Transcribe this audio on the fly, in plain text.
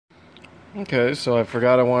Okay, so I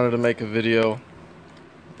forgot I wanted to make a video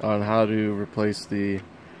on how to replace the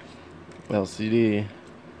LCD,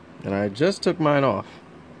 and I just took mine off,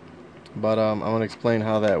 but I'm going to explain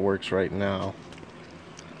how that works right now.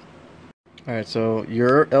 Alright, so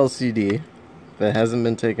your LCD that hasn't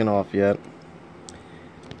been taken off yet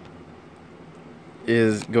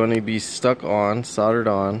is going to be stuck on, soldered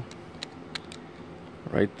on,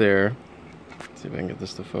 right there. Let's see if I can get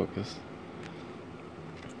this to focus.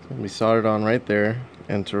 It's going to be soldered on right there,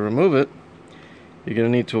 and to remove it, you're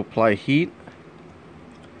going to need to apply heat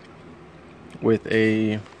with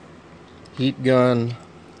a heat gun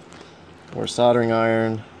or soldering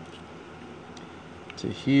iron to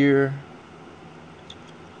here,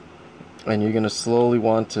 and you're going to slowly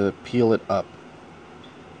want to peel it up.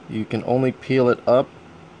 You can only peel it up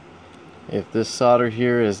if this solder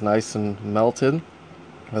here is nice and melted,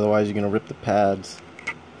 otherwise you're going to rip the pads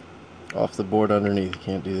off the board underneath. You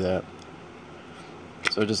can't do that.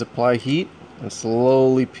 So just apply heat and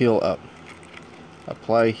slowly peel up.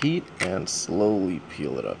 Apply heat and slowly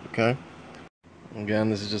peel it up, okay? Again,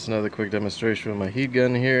 this is just another quick demonstration with my heat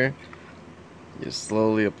gun here. You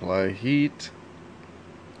slowly apply heat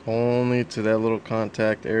only to that little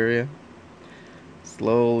contact area.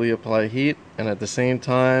 Slowly apply heat, and at the same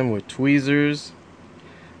time with tweezers,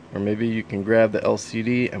 or maybe you can grab the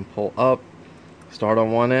LCD and pull up, start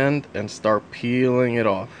on one end and start peeling it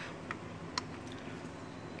off.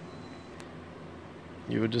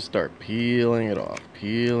 You would just start peeling it off.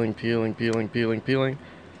 Peeling, peeling, peeling, peeling, peeling.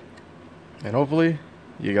 And hopefully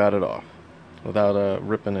you got it off without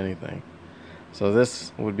ripping anything. So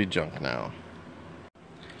this would be junk now.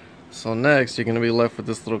 So next you're going to be left with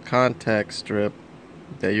this little contact strip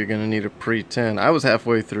that you're going to need to pre-tin. I was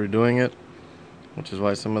halfway through doing it, which is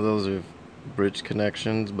why some of those are bridge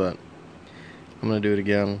connections, but I'm going to do it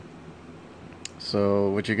again. So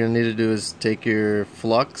what you're going to need to do is take your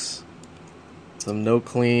flux, some no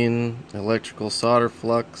clean electrical solder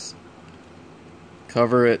flux,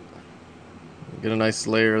 cover it, get a nice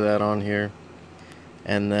layer of that on here,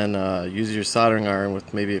 and then use your soldering iron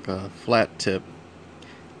with maybe a flat tip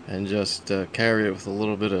and just carry it with a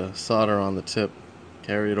little bit of solder on the tip.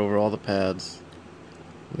 Carry it over all the pads,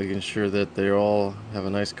 making sure that they all have a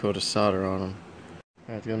nice coat of solder on them.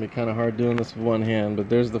 It's going to be kind of hard doing this with one hand, but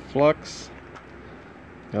there's the flux.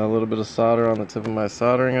 Got a little bit of solder on the tip of my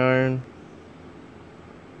soldering iron.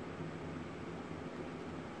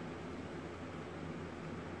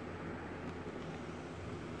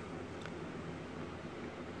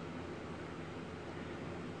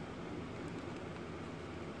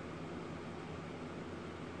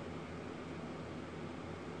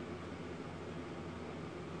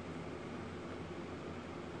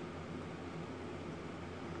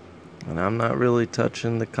 And I'm not really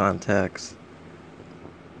touching the contacts.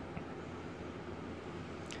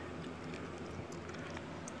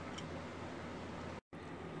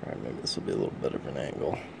 Alright, maybe this will be a little bit of an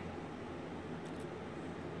angle.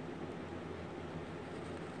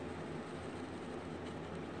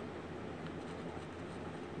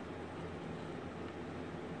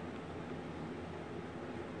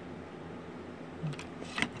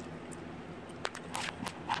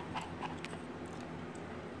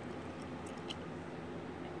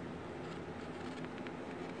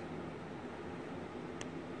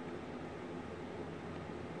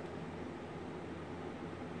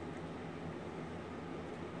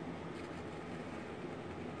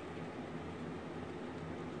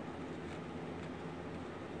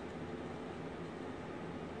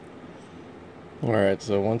 Alright,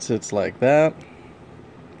 so once it's like that,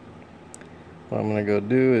 what I'm going to go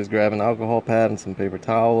do is grab an alcohol pad and some paper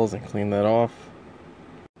towels and clean that off.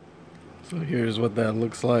 So here's what that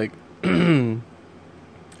looks like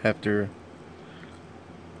after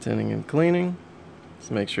tinning and cleaning.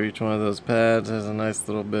 Just make sure each one of those pads has a nice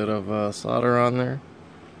little bit of solder on there.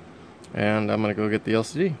 And I'm going to go get the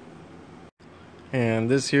LCD. And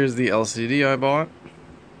this here's the LCD I bought.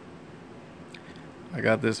 I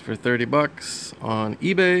got this for 30 bucks on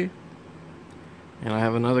eBay, and I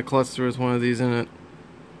have another cluster with one of these in it,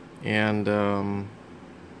 and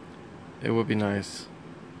it would be nice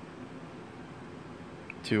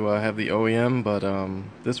to have the OEM, but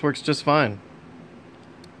this works just fine.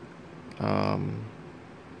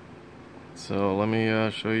 So let me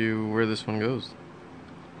show you where this one goes.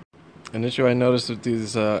 An issue I noticed with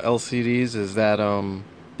these LCDs is that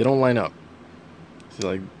they don't line up. See,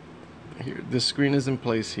 like, here, this screen is in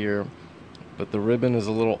place here, but the ribbon is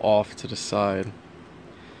a little off to the side.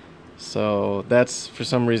 So that's for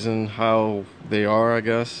some reason how they are, I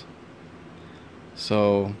guess.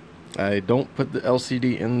 So I don't put the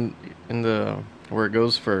LCD in the where it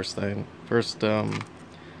goes first. I first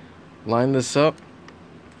line this up,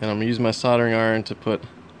 and I'm going to use my soldering iron to put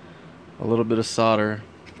a little bit of solder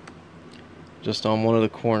just on one of the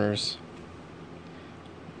corners,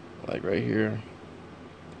 like right here,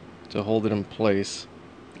 to hold it in place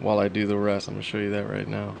while I do the rest. I'm going to show you that right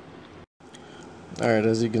now. Alright,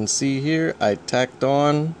 as you can see here, I tacked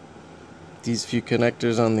on these few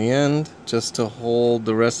connectors on the end just to hold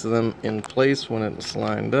the rest of them in place when it's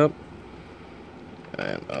lined up.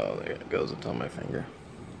 And oh, there it goes, it's on my finger.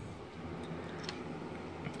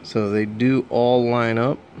 So they do all line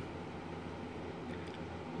up.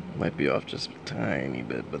 Might be off just a tiny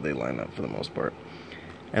bit, but they line up for the most part.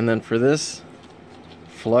 And then for this,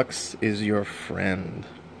 flux is your friend.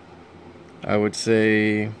 I would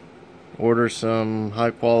say order some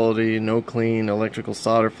high quality, no clean electrical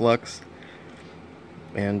solder flux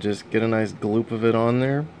and just get a nice gloop of it on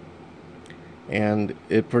there, and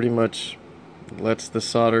it pretty much lets the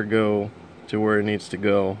solder go to where it needs to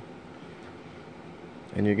go.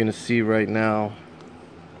 And you're gonna see right now,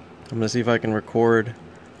 I'm gonna see if I can record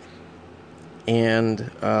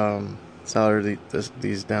and solder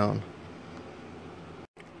these down.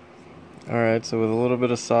 Alright, so with a little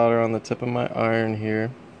bit of solder on the tip of my iron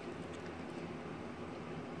here,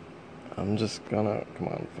 I'm just gonna, come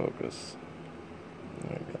on, focus.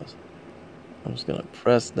 There it goes. I'm just gonna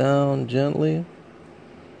press down gently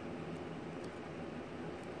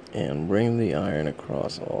and bring the iron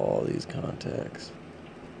across all these contacts.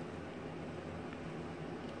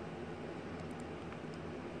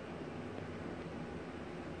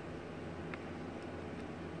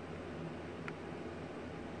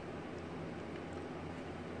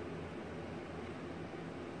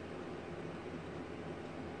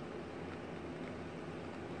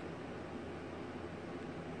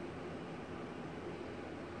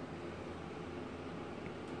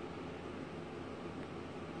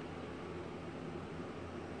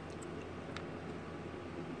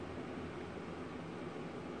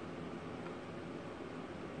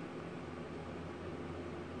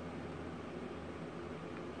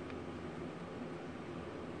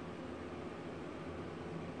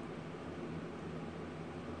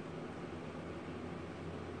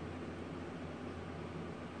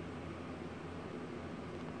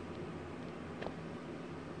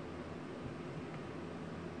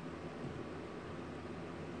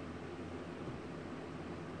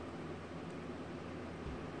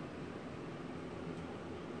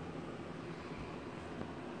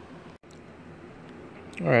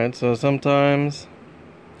 Alright, so sometimes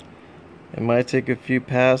it might take a few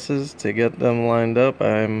passes to get them lined up.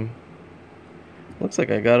 Looks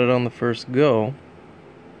like I got it on the first go.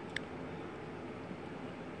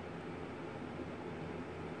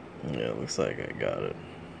 Yeah, it looks like I got it.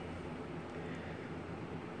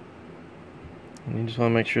 And you just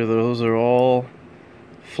want to make sure that those are all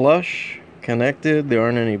flush, connected, there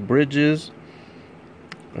aren't any bridges.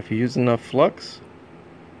 If you use enough flux,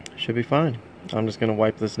 it should be fine. I'm just going to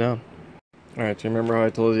wipe this down. Alright, so remember how I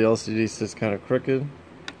told you LCD sits kind of crooked?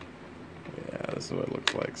 Yeah, this is what it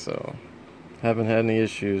looks like. So, haven't had any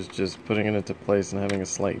issues just putting it into place and having a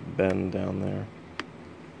slight bend down there.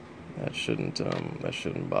 That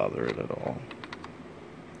shouldn't bother it at all.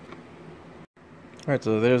 Alright,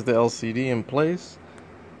 so there's the LCD in place.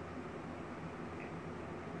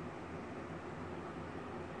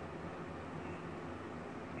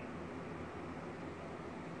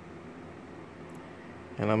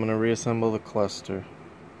 And I'm going to reassemble the cluster.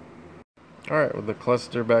 Alright, with the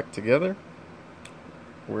cluster back together,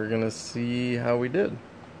 we're going to see how we did.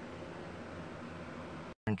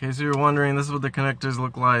 In case you were wondering, this is what the connectors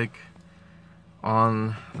look like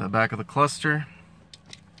on the back of the cluster.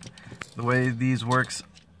 The way these works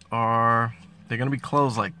are, they're going to be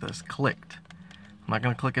closed like this, clicked. I'm not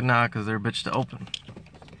going to click it now because they're a bitch to open.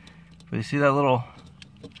 But you see that little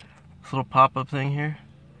pop-up thing here?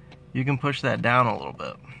 You can push that down a little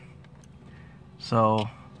bit. So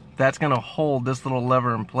that's going to hold this little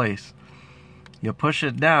lever in place. You push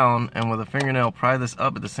it down and with a fingernail pry this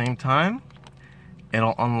up at the same time,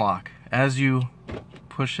 it'll unlock. As you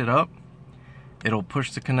push it up, it'll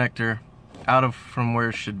push the connector out of from where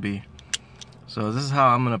it should be. So this is how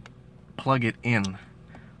I'm going to plug it in.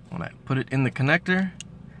 When I put it in the connector,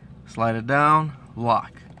 slide it down,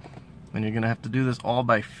 lock. And you're going to have to do this all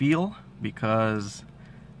by feel because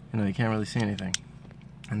you can't really see anything.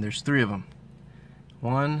 And there's 3 of them.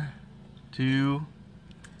 1, 2,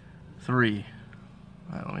 3.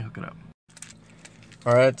 Alright, let me hook it up.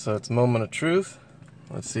 Alright, so it's a moment of truth.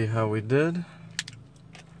 Let's see how we did.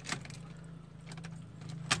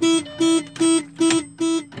 Yeah,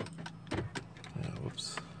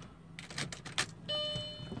 whoops.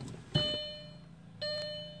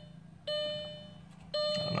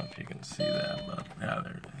 Yeah,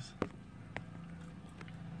 there it is.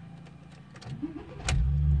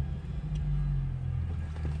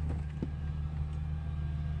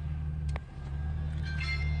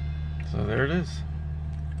 So there it is.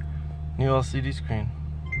 New LCD screen.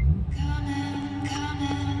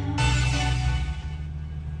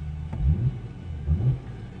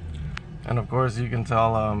 And of course you can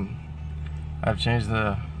tell I've changed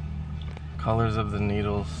the colors of the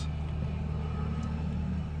needles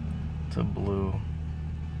to blue,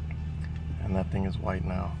 and that thing is white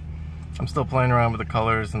now. I'm still playing around with the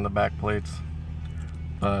colors and the back plates,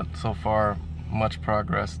 but so far much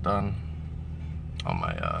progress done on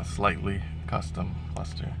my slightly custom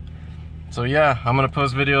cluster. So yeah, I'm gonna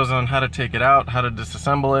post videos on how to take it out, how to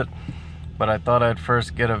disassemble it, but I thought I'd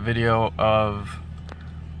first get a video of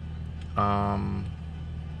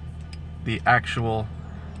the actual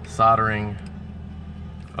soldering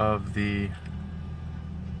of the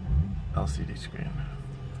LCD screen.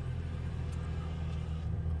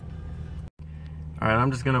 Alright,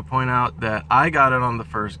 I'm just gonna point out that I got it on the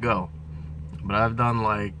first go, but I've done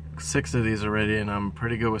like 6 of these already and I'm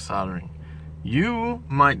pretty good with soldering. You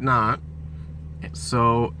might not.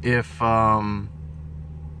 So if you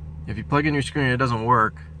plug in your screen and it doesn't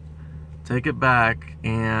work, take it back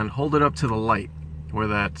and hold it up to the light where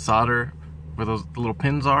that solder, where those little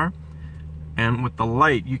pins are, and with the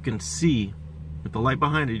light you can see, with the light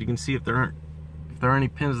behind it, you can see if there are any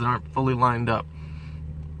pins that aren't fully lined up,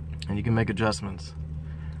 and you can make adjustments.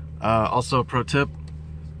 Also, a pro tip,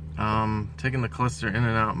 taking the cluster in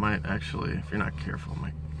and out might actually, if you're not careful,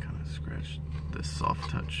 might kind of scratch this soft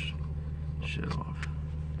touch shit off.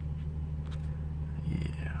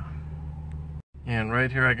 Yeah. And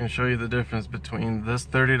right here I can show you the difference between this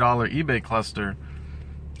 $30 eBay cluster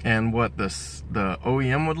and what the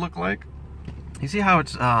OEM would look like. You see how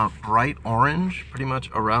it's bright orange pretty much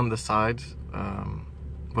around the sides,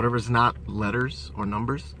 whatever's not letters or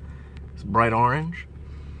numbers, it's bright orange.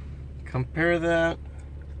 Compare that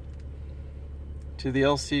to the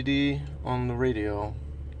LCD on the radio.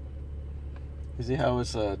 You see how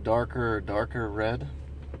it's a darker red?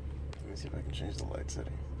 Let me see if I can change the light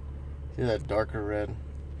setting. See that darker red?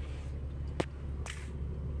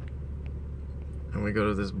 And we go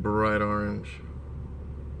to this bright orange.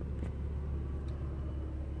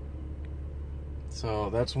 So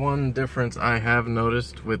that's one difference I have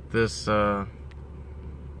noticed with this.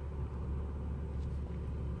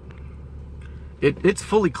 It's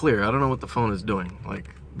fully clear. I don't know what the phone is doing. Like,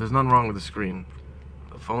 there's nothing wrong with the screen.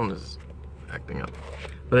 The phone is acting up.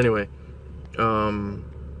 But anyway,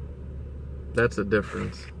 that's a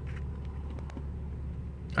difference.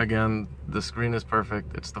 Again, the screen is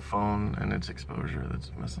perfect. It's the phone and its exposure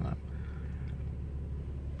that's messing up.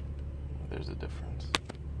 There's a difference.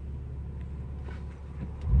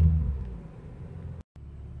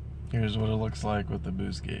 Here's what it looks like with the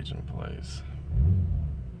boost gauge in place.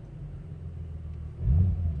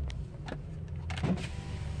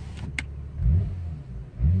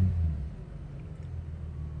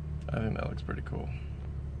 I think that looks pretty cool.